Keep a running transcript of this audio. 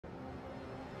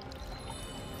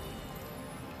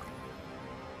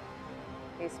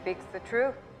He speaks the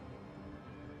truth.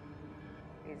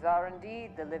 These are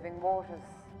indeed the living waters.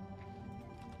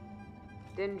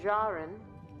 Din Djarin,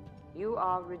 you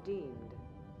are redeemed.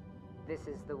 This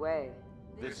is the way.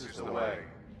 This is the way.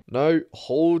 Now,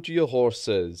 hold your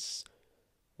horses.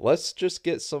 Let's just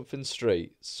get something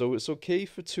straight. So it's okay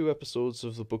for 2 episodes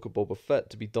of the Book of Boba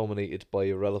Fett to be dominated by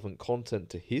irrelevant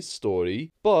content to his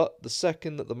story, but the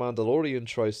second that the Mandalorian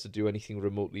tries to do anything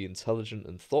remotely intelligent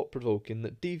and thought-provoking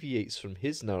that deviates from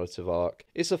his narrative arc,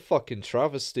 it's a fucking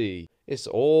travesty. It's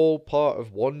all part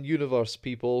of one universe,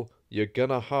 people. You're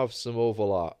gonna have some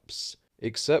overlaps.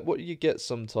 Accept what you get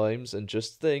sometimes and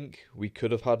just think, we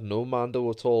could have had no Mando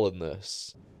at all in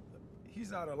this.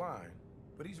 He's out of line,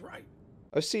 but he's right.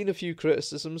 I've seen a few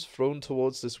criticisms thrown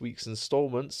towards this week's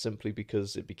installment simply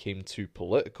because it became too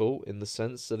political in the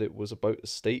sense that it was about the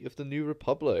state of the New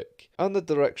Republic, and the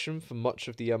direction for much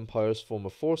of the Empire's former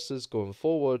forces going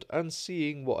forward, and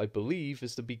seeing what I believe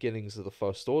is the beginnings of the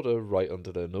First Order right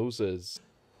under their noses.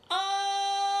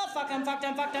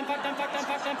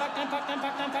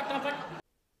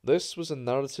 This was a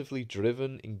narratively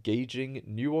driven, engaging,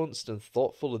 nuanced and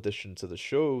thoughtful addition to the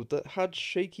show that had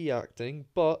shaky acting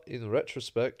but, in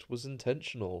retrospect, was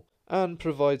intentional, and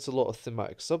provides a lot of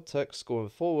thematic subtext going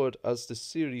forward as this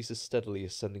series is steadily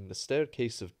ascending the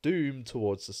staircase of doom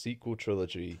towards the sequel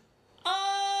trilogy.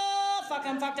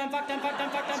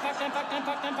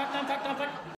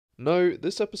 Now,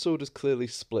 this episode is clearly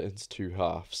split into 2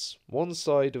 halves. One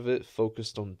side of it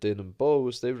focused on Din and Bo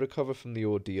as they recover from the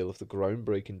ordeal of the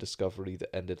groundbreaking discovery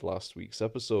that ended last week's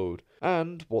episode,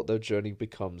 and what their journey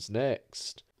becomes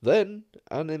next. Then,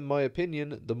 and in my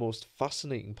opinion, the most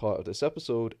fascinating part of this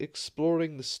episode,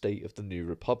 exploring the state of the New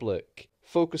Republic.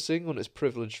 Focusing on its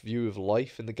privileged view of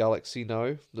life in the galaxy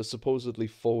now, the supposedly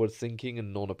forward-thinking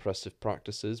and non-oppressive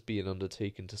practices being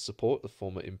undertaken to support the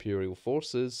former Imperial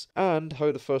forces, and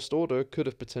how the First Order could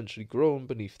have potentially grown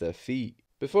beneath their feet.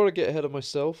 Before I get ahead of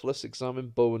myself, let's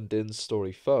examine Bo and Din's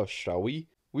story first, shall we?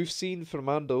 We've seen from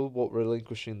Mando what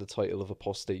relinquishing the title of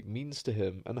apostate means to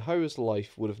him, and how his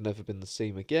life would have never been the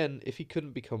same again if he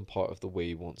couldn't become part of the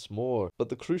Way once more. But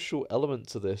the crucial element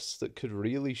to this that could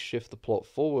really shift the plot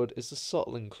forward is the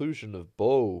subtle inclusion of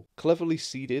Bo. Cleverly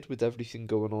seeded with everything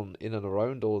going on in and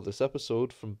around all of this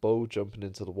episode, from Bo jumping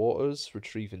into the waters,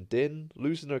 retrieving Din,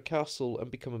 losing her castle and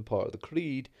becoming part of the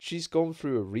Creed, she's gone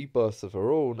through a rebirth of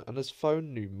her own and has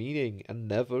found new meaning and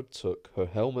never took her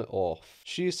helmet off.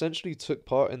 She essentially took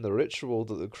part in the ritual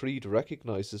that the Creed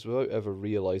recognises without ever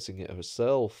realising it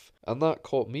herself, and that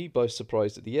caught me by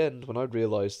surprise at the end when I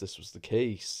realised this was the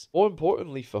case. More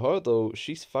importantly for her though,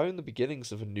 she's found the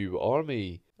beginnings of a new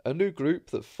army. A new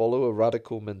group that follow a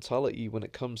radical mentality when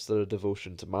it comes to their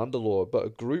devotion to Mandalore, but a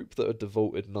group that are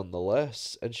devoted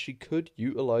nonetheless, and she could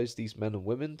utilise these men and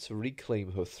women to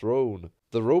reclaim her throne.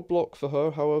 The roadblock for her,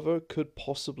 however, could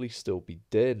possibly still be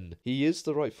Din. He is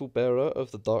the rightful bearer of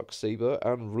the dark saber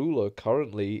and ruler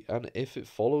currently, and if it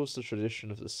follows the tradition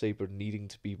of the saber needing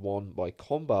to be won by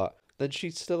combat, then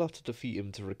she'd still have to defeat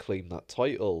him to reclaim that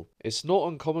title. It's not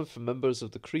uncommon for members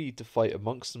of the Creed to fight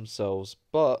amongst themselves,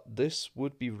 but this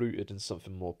would be rooted in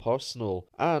something more personal,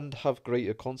 and have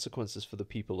greater consequences for the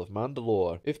people of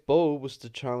Mandalore. If Bo was to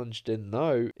challenge Din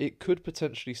now, it could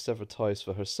potentially sever ties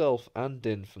for herself and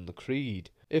Din from the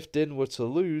Creed. If Din were to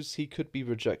lose, he could be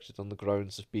rejected on the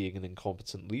grounds of being an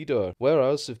incompetent leader,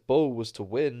 whereas if Bo was to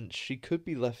win, she could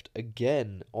be left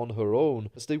again on her own,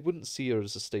 as they wouldn't see her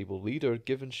as a stable leader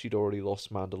given she'd already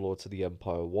lost Mandalore to the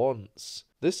Empire once.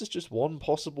 This is just one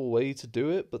possible way to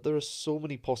do it, but there are so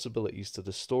many possibilities to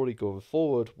this story going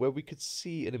forward where we could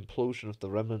see an implosion of the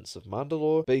remnants of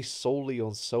Mandalore based solely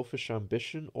on selfish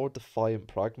ambition or defiant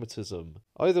pragmatism.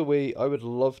 Either way, I would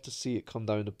love to see it come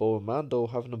down to Bo and Mando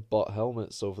having to butt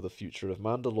helmets over the future of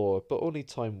Mandalore, but only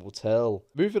time will tell.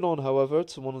 Moving on, however,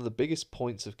 to one of the biggest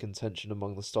points of contention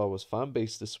among the Star Wars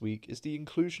fanbase this week is the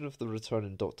inclusion of the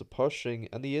returning Dr. Pershing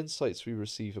and the insights we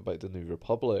receive about the New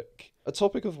Republic. A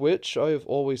topic of which I have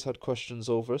always had questions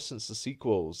over since the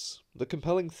sequels. The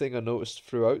compelling thing I noticed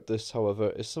throughout this,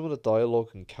 however, is some of the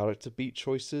dialogue and character beat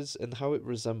choices and how it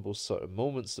resembles certain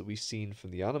moments that we've seen from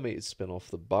the animated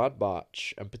spin-off The Bad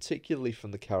Batch, and particularly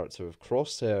from the character of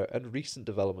Crosshair and recent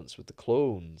developments with the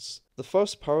clones. The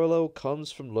first parallel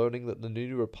comes from learning that the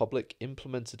New Republic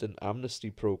implemented an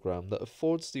amnesty program that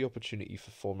affords the opportunity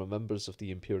for former members of the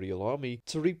Imperial Army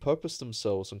to repurpose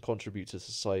themselves and contribute to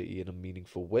society in a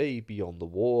meaningful way beyond the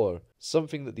war.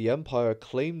 Something that the Empire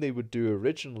claimed they would do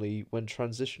originally, identity when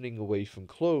transitioning away from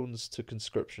clones to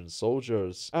conscription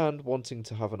soldiers, and wanting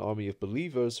to have an army of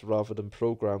believers rather than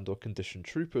programmed or conditioned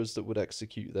troopers that would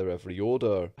execute their every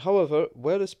order. However,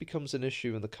 where this becomes an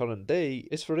issue in the current day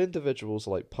is for individuals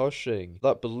like Pershing,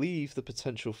 that believe the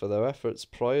potential for their efforts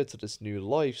prior to this new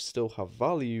life still have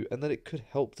value and that it could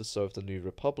help to serve the New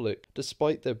Republic,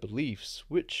 despite their beliefs,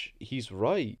 which he's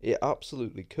right, it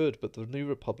absolutely could, but the New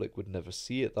Republic would never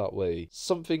see it that way.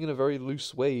 Something in a very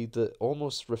loose way that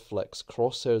almost reflects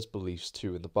Crosshair's beliefs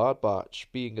too in the Bad Batch,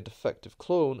 being a defective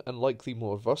clone and likely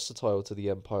more versatile to the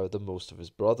Empire than most of his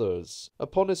brothers.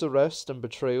 Upon his arrest and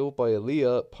betrayal by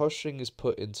Aaliyah, Pershing is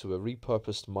put into a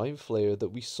repurposed mind flayer that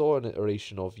we saw an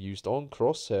iteration of used on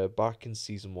Crosshair back in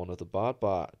Season 1 of the Bad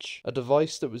Batch. A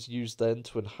device that was used then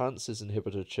to enhance his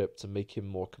inhibitor chip to make him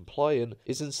more compliant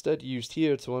is instead used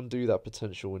here to undo that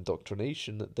potential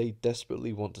indoctrination that they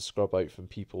desperately want to scrub out from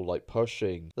people like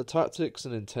Pershing. The tactics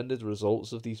and intended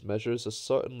results of these measures are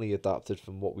certainly adapted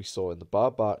from what we saw in the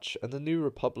Bad Batch, and the New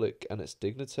Republic and its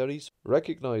dignitaries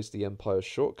recognize the Empire's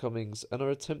shortcomings and are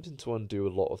attempting to undo a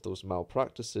lot of those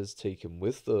malpractices taken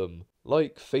with them,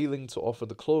 like failing to offer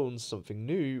the clones something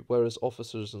new, whereas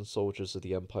officers and soldiers of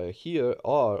the Empire here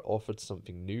are offered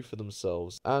something new for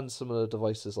themselves, and similar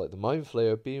devices like the Mind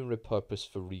Flayer being repurposed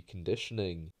for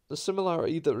reconditioning. The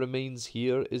similarity that remains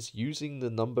here is using the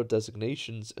number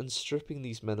designations and stripping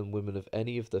these men and women of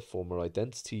any of their former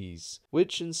identities,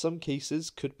 which in some cases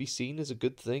could be seen as a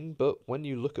good thing, but when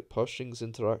you look at Pershing's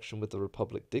interaction with the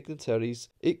Republic dignitaries,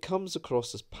 it comes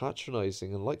across as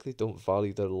patronizing and like they don't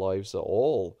value their lives at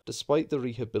all. Despite the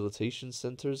rehabilitation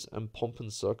centers and pomp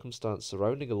and circumstance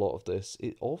surrounding a lot of this,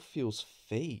 it all feels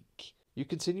fake. You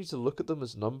continue to look at them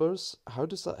as numbers. How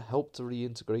does that help to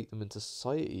reintegrate them into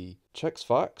society? Checks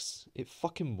facts? It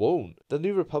fucking won't. The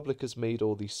New Republic has made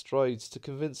all these strides to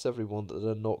convince everyone that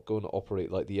they're not going to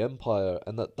operate like the Empire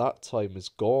and that that time is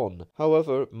gone.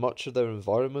 However, much of their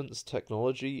environments,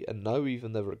 technology, and now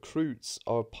even their recruits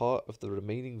are part of the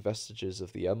remaining vestiges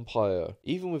of the Empire.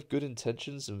 Even with good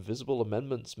intentions and visible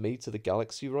amendments made to the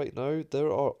galaxy right now,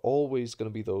 there are always going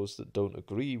to be those that don't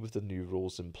agree with the new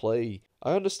rules in play.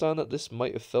 I understand that this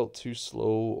might have felt too slow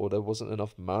or there wasn't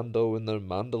enough Mando in their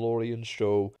Mandalorian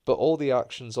show, but all the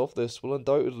actions of this will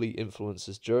undoubtedly influence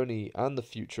his journey and the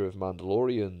future of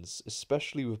Mandalorians,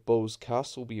 especially with Bo's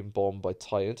castle being bombed by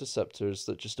TIE interceptors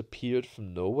that just appeared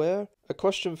from nowhere. A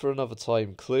question for another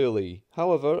time, clearly.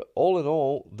 However, all in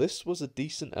all, this was a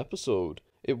decent episode.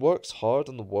 It works hard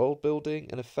on the world building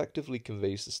and effectively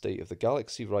conveys the state of the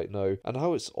galaxy right now and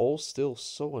how it's all still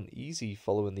so uneasy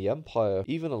following the Empire,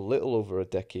 even a little over a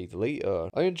decade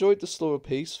later. I enjoyed the slower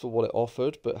pace for what it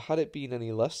offered, but had it been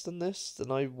any less than this,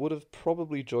 then I would have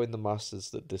probably joined the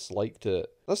masses that disliked it.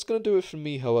 That's going to do it from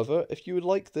me, however. If you would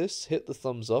like this, hit the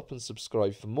thumbs up and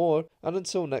subscribe for more, and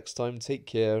until next time, take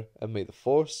care and may the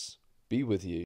Force be with you.